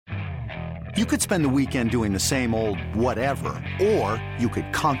You could spend the weekend doing the same old whatever, or you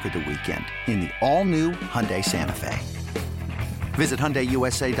could conquer the weekend in the all-new Hyundai Santa Fe. Visit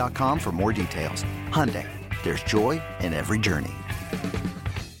HyundaiUSA.com for more details. Hyundai, there's joy in every journey.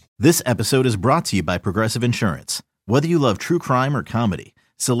 This episode is brought to you by Progressive Insurance. Whether you love true crime or comedy,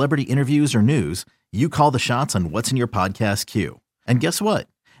 celebrity interviews or news, you call the shots on what's in your podcast queue. And guess what?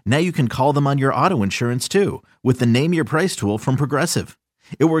 Now you can call them on your auto insurance too with the Name Your Price tool from Progressive.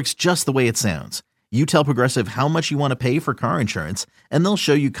 It works just the way it sounds. You tell Progressive how much you want to pay for car insurance, and they'll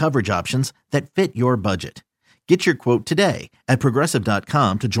show you coverage options that fit your budget. Get your quote today at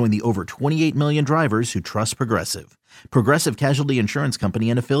Progressive.com to join the over 28 million drivers who trust Progressive. Progressive Casualty Insurance Company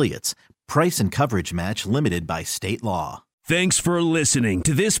and Affiliates. Price and coverage match limited by state law. Thanks for listening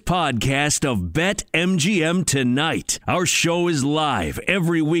to this podcast of BetMGM Tonight. Our show is live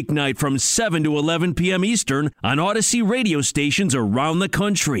every weeknight from 7 to 11 p.m. Eastern on Odyssey radio stations around the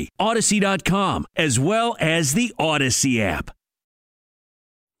country, Odyssey.com, as well as the Odyssey app.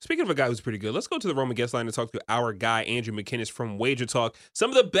 Speaking of a guy who's pretty good, let's go to the Roman guest line and talk to our guy, Andrew McKinnis from Wager Talk. Some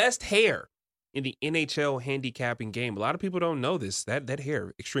of the best hair in the NHL handicapping game. A lot of people don't know this. That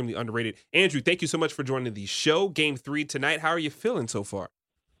hair, extremely underrated. Andrew, thank you so much for joining the show. Game 3 tonight. How are you feeling so far?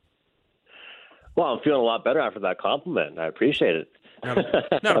 Well, I'm feeling a lot better after that compliment. I appreciate it.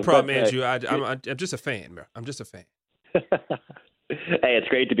 Not a problem, Andrew. I'm just a fan, bro. I'm just a fan. Hey, it's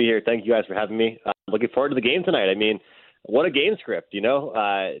great to be here. Thank you guys for having me. Looking forward to the game tonight. I mean, what a game script,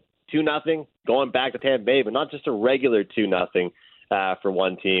 2-0 going back to Tampa Bay, but not just a regular 2-0 for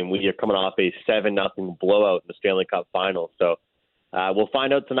one team. We are coming off a 7-0 blowout in the Stanley Cup Finals. So we'll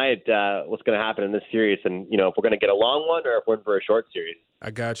find out tonight what's going to happen in this series, and if we're going to get a long one or if we're in for a short series. I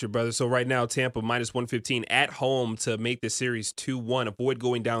got you, brother. So right now, Tampa minus 115 at home to make the series 2-1. Avoid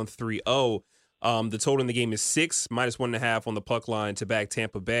going down 3-0. The total in the game is 6, minus 1.5 on the puck line to back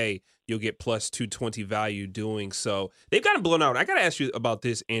Tampa Bay. You'll get plus 220 value doing so. They've gotten blown out. I got to ask you about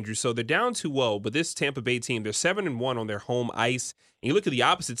this, Andrew. So they're down 2-0, but this Tampa Bay team, they're 7-1 on their home ice. And you look at the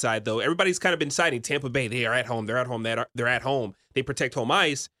opposite side, though. Everybody's kind of been citing Tampa Bay. They are at home. They're at home. They're at home. They protect home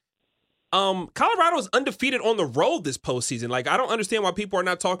ice. Colorado is undefeated on the road this postseason. Like, I don't understand why people are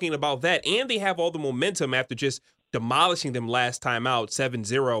not talking about that. And they have all the momentum after just demolishing them last time out,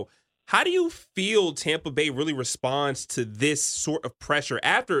 7-0. How do you feel Tampa Bay really responds to this sort of pressure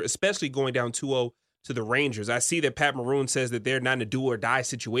after especially going down 2-0 to the Rangers? I see that Pat Maroon says that they're not in a do-or-die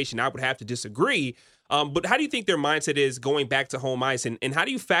situation. I would have to disagree. But how do you think their mindset is going back to home ice? And how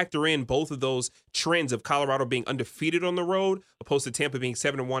do you factor in both of those trends of Colorado being undefeated on the road opposed to Tampa being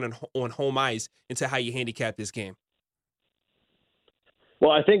 7-1 on home ice into how you handicap this game? Well,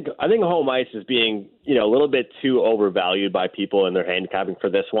 I think home ice is being, a little bit too overvalued by people in their handicapping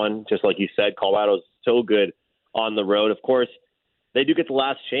for this one. Just like you said, Colorado's so good on the road. Of course, they do get the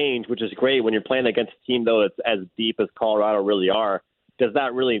last change, which is great when you're playing against a team, though, that's as deep as Colorado really are. Does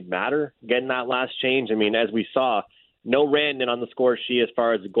that really matter, getting that last change? I mean, as we saw, no Rantanen on the score sheet as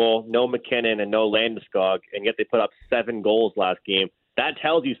far as the goal, no McKinnon and no Landeskog, and yet they put up 7 goals last game. That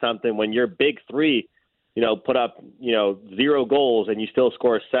tells you something when your big three put up, 0 goals and you still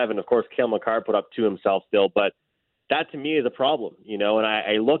score 7. Of course, Cale Makar put up 2 himself still, but that to me is a problem, and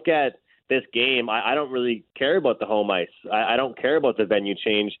I look at this game, I don't really care about the home ice. I don't care about the venue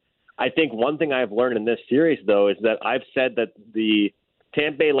change. I think one thing I've learned in this series, though, is that I've said that the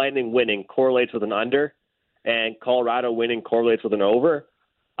Tampa Bay Lightning winning correlates with an under and Colorado winning correlates with an over.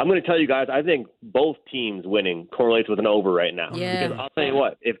 I'm going to tell you guys, I think both teams winning correlates with an over right now. Yeah. Because I'll tell you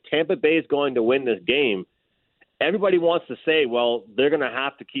what, if Tampa Bay is going to win this game, everybody wants to say, well, they're going to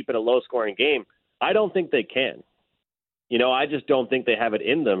have to keep it a low-scoring game. I don't think they can. I just don't think they have it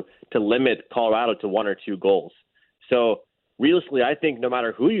in them to limit Colorado to 1 or 2 goals. So, realistically, I think no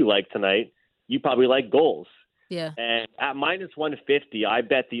matter who you like tonight, you probably like goals. Yeah. And at minus 150, I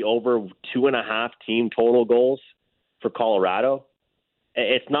bet the over 2.5 team total goals for Colorado.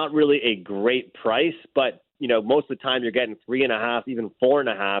 It's not really a great price, but, most of the time you're getting 3.5, even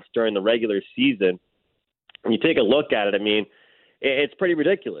 4.5 during the regular season. When you take a look at it, I mean, it's pretty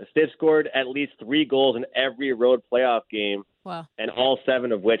ridiculous. They've scored at least 3 goals in every road playoff game, wow, and all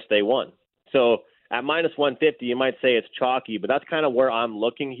 7 of which they won. So at minus 150, you might say it's chalky, but that's kind of where I'm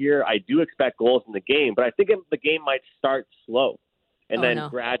looking here. I do expect goals in the game, but I think the game might start slow and then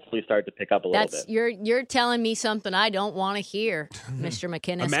gradually start to pick up a little bit. You're telling me something I don't want to hear, Mr.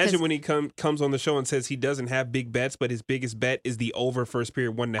 McKinnis. Imagine when he comes on the show and says he doesn't have big bets, but his biggest bet is the over first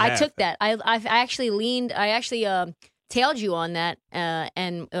period 1.5. I took that. I actually tailed you on that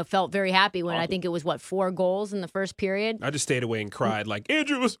and felt very happy when I think it was, 4 goals in the first period. I just stayed away and cried like,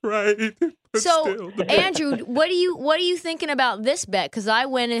 Andrew was right. But So, still, Andrew, what are you thinking about this bet? Because I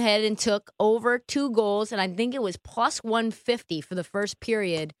went ahead and took over 2 goals, and I think it was plus 150 for the first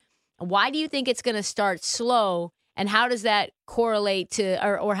period. Why do you think it's going to start slow, and how does that correlate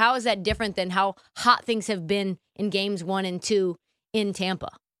to, or how is that different than how hot things have been in games 1 and 2 in Tampa?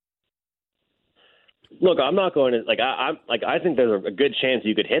 Look, I'm not going to I think there's a good chance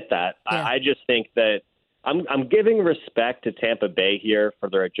you could hit that. Yeah. I just think that I'm giving respect to Tampa Bay here for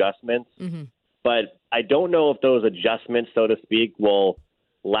their adjustments, but I don't know if those adjustments, so to speak, will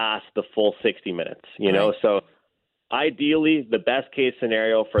last the full 60 minutes. You know, so ideally, the best case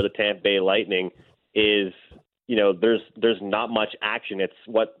scenario for the Tampa Bay Lightning is, there's not much action. It's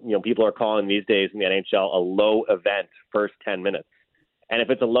what people are calling these days in the NHL a low event first 10 minutes. And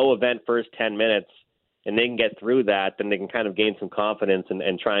if it's a low event first 10 minutes, and they can get through that, then they can kind of gain some confidence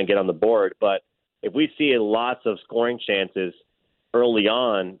and try and get on the board. But if we see lots of scoring chances early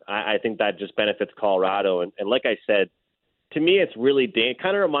on, I think that just benefits Colorado. And like I said, to me, it's really it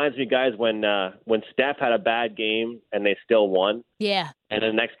kind of reminds me, guys, when Steph had a bad game and they still won. Yeah. And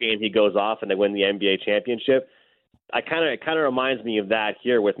then the next game he goes off and they win the NBA championship. It kind of reminds me of that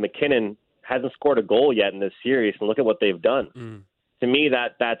here with McKinnon hasn't scored a goal yet in this series, and look at what they've done. To me,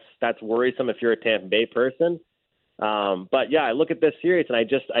 that's worrisome if you're a Tampa Bay person. But yeah, I look at this series and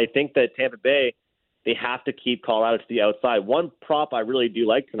I think that Tampa Bay, they have to keep Colorado to the outside. One prop I really do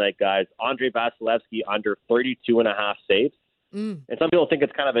like tonight, guys, Andrei Vasilevskiy under 32.5 saves. And some people think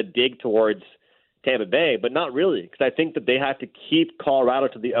it's kind of a dig towards Tampa Bay, but not really, because I think that they have to keep Colorado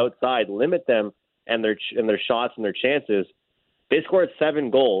to the outside, limit them and their shots and their chances. They scored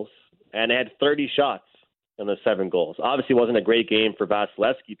 7 goals and they had 30 shots in the 7 goals. Obviously, it wasn't a great game for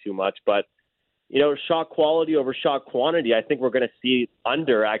Vasilevskiy too much, but shot quality over shot quantity, I think we're going to see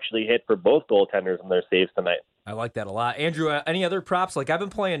under actually hit for both goaltenders in their saves tonight. I like that a lot. Andrew, any other props? Like, I've been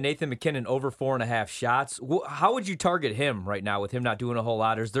playing Nathan McKinnon over 4.5 shots. How would you target him right now with him not doing a whole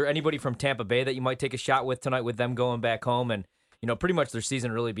lot? Or is there anybody from Tampa Bay that you might take a shot with tonight with them going back home and, pretty much their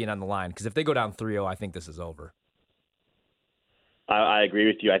season really being on the line? Because if they go down 3-0, I think this is over. I agree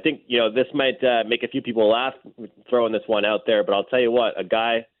with you. I think, this might make a few people laugh throwing this one out there, but I'll tell you what, a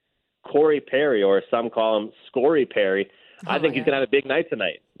guy, Corey Perry, or some call him Scory Perry, I think he's going to have a big night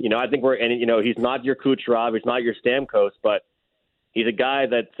tonight. I think he's not your Kucherov, he's not your Stamkos, but he's a guy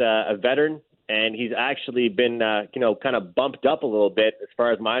that's a veteran, and he's actually been, kind of bumped up a little bit as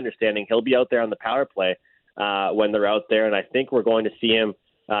far as my understanding. He'll be out there on the power play when they're out there, and I think we're going to see him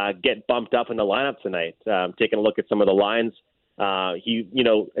get bumped up in the lineup tonight. Taking a look at some of the lines, he,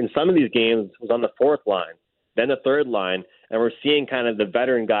 in some of these games was on the 4th line, then the 3rd line, and we're seeing kind of the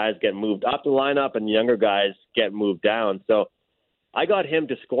veteran guys get moved up the lineup and the younger guys get moved down. So I got him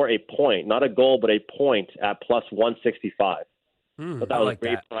to score a point, not a goal, but a point at plus 165. But that was a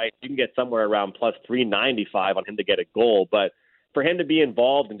great price. You can get somewhere around plus 395 on him to get a goal. But for him to be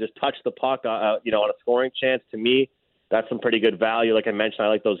involved and just touch the puck, on a scoring chance, to me, that's some pretty good value. Like I mentioned, I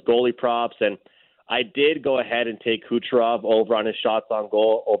like those goalie props. And I did go ahead and take Kucherov over on his shots on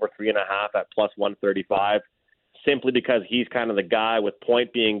goal, over 3.5 at plus 135. Simply because he's kind of the guy with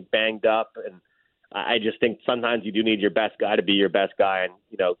Point being banged up. And I just think sometimes you do need your best guy to be your best guy. And,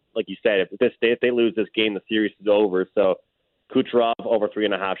 like you said, if they lose this game, the series is over. So Kucherov over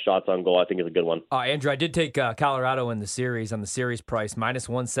 3.5 shots on goal, I think is a good one. Andrew, I did take Colorado in the series on the series price, minus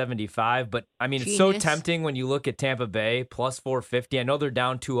 175. But, it's so tempting when you look at Tampa Bay, plus 450. I know they're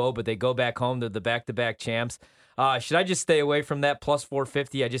down 2-0, but they go back home. They're the back-to-back champs. Should I just stay away from that plus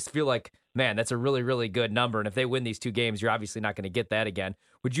 450? I just feel like, man, that's a really, really good number. And if they win these 2 games, you're obviously not going to get that again.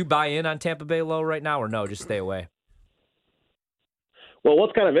 Would you buy in on Tampa Bay low right now, or no, just stay away? Well,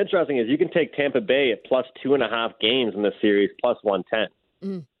 what's kind of interesting is you can take Tampa Bay at plus 2.5 games in this series, plus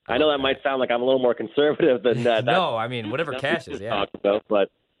 110. I know that might sound like I'm a little more conservative than that. No, whatever cash is, yeah. About, but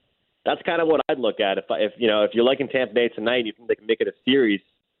that's kind of what I'd look at. If you're liking Tampa Bay tonight, you think they can make it a series,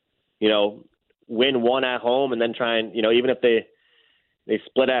 win 1 at home and then try and, even if they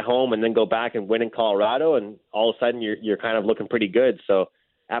split at home and then go back and win in Colorado, and all of a sudden you're kind of looking pretty good. So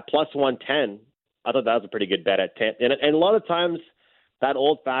at plus 110, I thought that was a pretty good bet at Tampa. And a lot of times that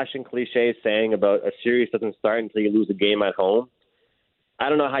old-fashioned cliche saying about a series doesn't start until you lose a game at home, I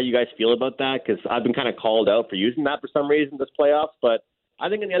don't know how you guys feel about that, because I've been kind of called out for using that for some reason this playoffs. But I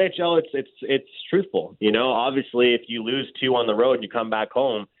think in the NHL it's truthful. Obviously if you lose 2 on the road and you come back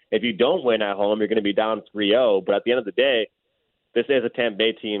home, if you don't win at home, you're going to be down 3-0. But at the end of the day, this is a Tampa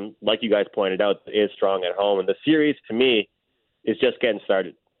Bay team, like you guys pointed out, that is strong at home. And the series, to me, is just getting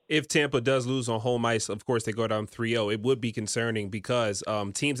started. if Tampa does lose on home ice, of course, they go down 3-0. It would be concerning because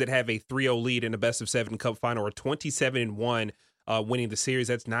teams that have a 3-0 lead in the best-of-7 Cup final are 27-1, winning the series.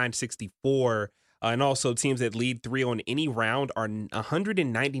 That's .964. And also teams that lead 3-0 in any round are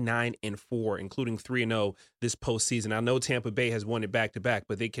 199-4, including 3-0 this postseason. I know Tampa Bay has won it back-to-back,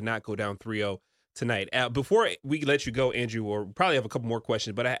 but they cannot go down 3-0 tonight. Before we let you go, Andrew, or probably have a couple more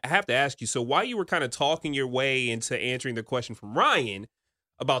questions, but I have to ask you, so while you were kind of talking your way into answering the question from Ryan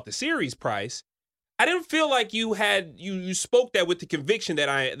about the series price, I didn't feel like you spoke that with the conviction that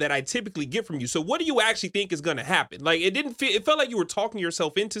I typically get from you. So what do you actually think is going to happen? Like, it felt like you were talking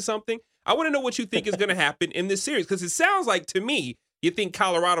yourself into something. I want to know what you think is going to happen in this series, because it sounds like to me you think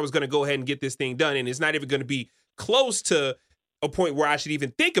Colorado is going to go ahead and get this thing done, and it's not even going to be close to a point where I should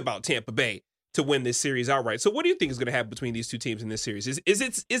even think about Tampa Bay to win this series outright. So what do you think is going to happen between these two teams in this series? Is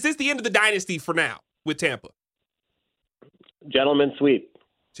this the end of the dynasty for now with Tampa? Gentlemen's sweep.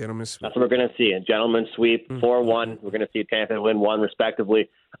 Gentlemen's sweep. That's what we're going to see. A gentleman's sweep, 4-1. We're going to see Tampa win one respectively.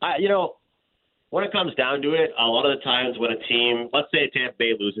 When it comes down to it, a lot of the times when a team, let's say Tampa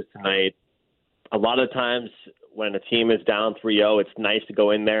Bay loses tonight, a lot of the times when a team is down 3-0, it's nice to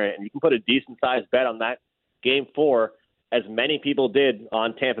go in there and you can put a decent-sized bet on that Game 4, as many people did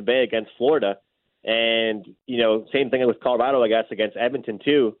on Tampa Bay against Florida. And, same thing with Colorado, I guess, against Edmonton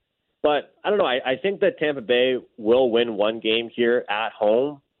too. But I don't know. I think that Tampa Bay will win one game here at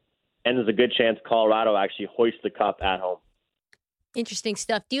home, and there's a good chance Colorado actually hoists the cup at home. Interesting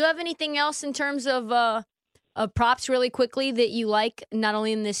stuff. Do you have anything else in terms of props really quickly that you like, not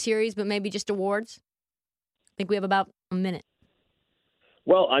only in this series, but maybe just awards? I think we have about a minute.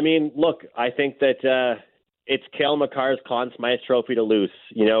 Well, look, I think that it's Cale Makar's Conn Smythe Trophy to lose.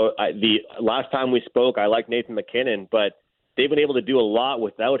 The last time we spoke, I liked Nathan MacKinnon, but they've been able to do a lot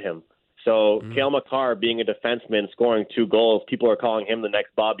without him. So Cale Makar being a defenseman, scoring 2 goals, people are calling him the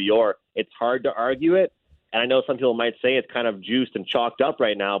next Bobby Orr. It's hard to argue it. And I know some people might say it's kind of juiced and chalked up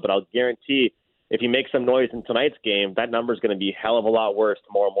right now, but I'll guarantee if he makes some noise in tonight's game, that number is going to be a hell of a lot worse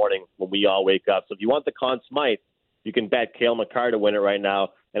tomorrow morning when we all wake up. So if you want the Conn Smythe, you can bet Cale Makar to win it right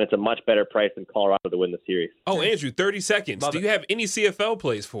now, and it's a much better price than Colorado to win the series. Oh, Andrew, 30 seconds. Do you have any CFL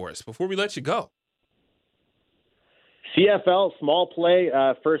plays for us before we let you go? CFL, small play,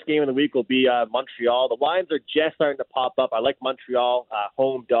 first game of the week will be Montreal. The lines are just starting to pop up. I like Montreal,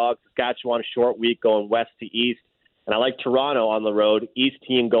 home dog, Saskatchewan, short week going west to east. And I like Toronto on the road, east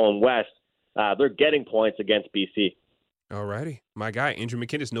team going west. They're getting points against BC. All righty. My guy, Andrew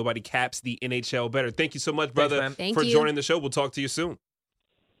McKinnis, nobody caps the NHL better. Thank you so much, brother, Thanks, for joining the show. We'll talk to you soon.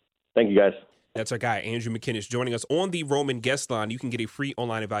 Thank you, guys. That's our guy, Andrew McKinnis, joining us on the Roman guest line. You can get a free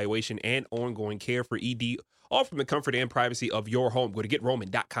online evaluation and ongoing care for ED, all from the comfort and privacy of your home. Go to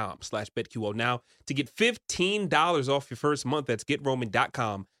GetRoman.com/BetQL now to get $15 off your first month. That's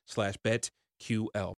GetRoman.com/BetQL.